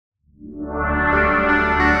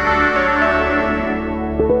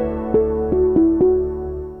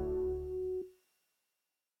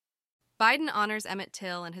Biden honors Emmett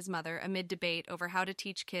Till and his mother amid debate over how to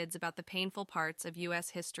teach kids about the painful parts of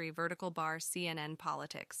U.S. history. Vertical bar CNN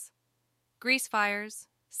politics. Grease fires,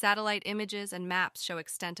 satellite images and maps show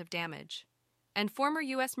extent of damage. And former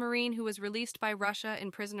U.S. Marine who was released by Russia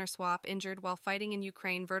in prisoner swap injured while fighting in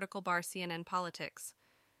Ukraine. Vertical bar CNN politics.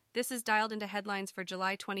 This is dialed into headlines for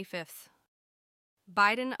July 25th.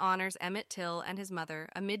 Biden honors Emmett Till and his mother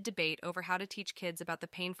amid debate over how to teach kids about the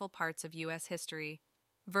painful parts of U.S. history.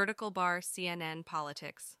 Vertical bar CNN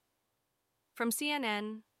politics. From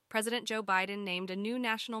CNN, President Joe Biden named a new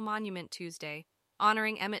national monument Tuesday,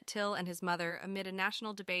 honoring Emmett Till and his mother amid a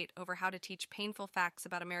national debate over how to teach painful facts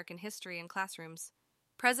about American history in classrooms.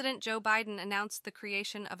 President Joe Biden announced the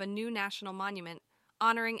creation of a new national monument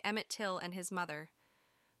honoring Emmett Till and his mother.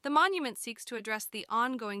 The monument seeks to address the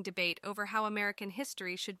ongoing debate over how American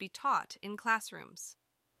history should be taught in classrooms.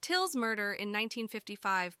 Till's murder in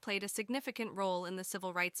 1955 played a significant role in the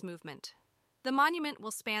civil rights movement. The monument will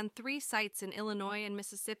span 3 sites in Illinois and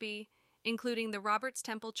Mississippi, including the Roberts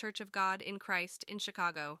Temple Church of God in Christ in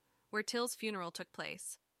Chicago, where Till's funeral took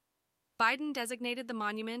place. Biden designated the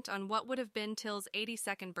monument on what would have been Till's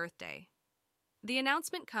 82nd birthday. The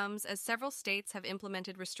announcement comes as several states have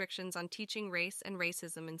implemented restrictions on teaching race and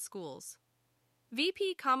racism in schools.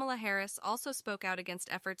 VP Kamala Harris also spoke out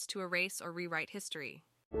against efforts to erase or rewrite history.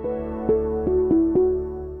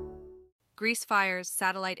 Grease fires,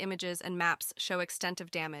 satellite images, and maps show extent of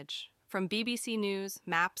damage. From BBC News,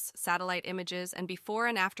 maps, satellite images, and before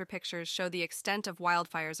and after pictures show the extent of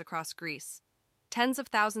wildfires across Greece. Tens of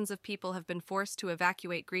thousands of people have been forced to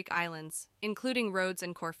evacuate Greek islands, including Rhodes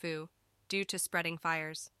and Corfu, due to spreading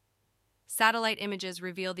fires. Satellite images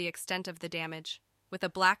reveal the extent of the damage, with a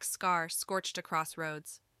black scar scorched across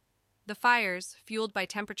Rhodes. The fires, fueled by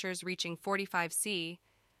temperatures reaching 45 C,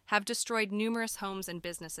 have destroyed numerous homes and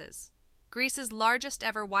businesses. Greece's largest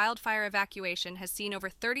ever wildfire evacuation has seen over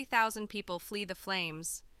 30,000 people flee the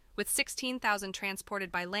flames, with 16,000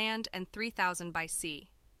 transported by land and 3,000 by sea.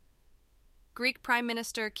 Greek Prime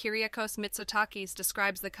Minister Kyriakos Mitsotakis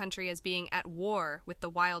describes the country as being at war with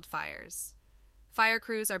the wildfires. Fire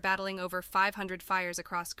crews are battling over 500 fires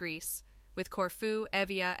across Greece, with Corfu,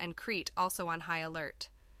 Evia, and Crete also on high alert.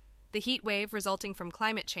 The heat wave resulting from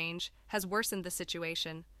climate change has worsened the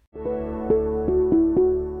situation.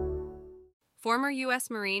 Former U.S.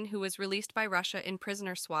 Marine who was released by Russia in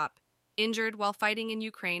prisoner swap, injured while fighting in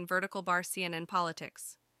Ukraine. Vertical bar CNN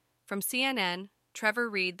politics. From CNN, Trevor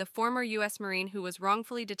Reed, the former U.S. Marine who was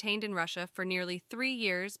wrongfully detained in Russia for nearly 3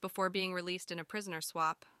 years before being released in a prisoner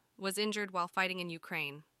swap, was injured while fighting in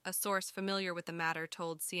Ukraine, a source familiar with the matter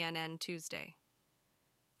told CNN Tuesday.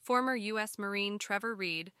 Former U.S. Marine Trevor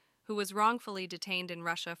Reed, who was wrongfully detained in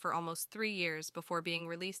Russia for almost 3 years before being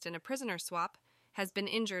released in a prisoner swap, has been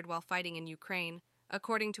injured while fighting in Ukraine,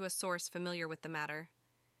 according to a source familiar with the matter.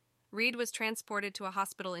 Reed was transported to a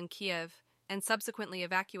hospital in Kiev and subsequently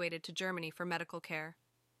evacuated to Germany for medical care.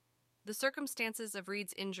 The circumstances of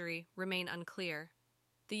Reed's injury remain unclear.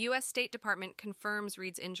 The U.S. State Department confirms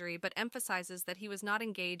Reed's injury but emphasizes that he was not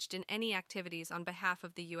engaged in any activities on behalf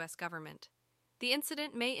of the U.S. government. The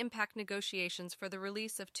incident may impact negotiations for the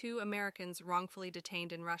release of 2 Americans wrongfully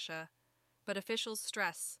detained in Russia, but officials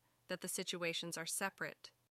stress that the situations are separate.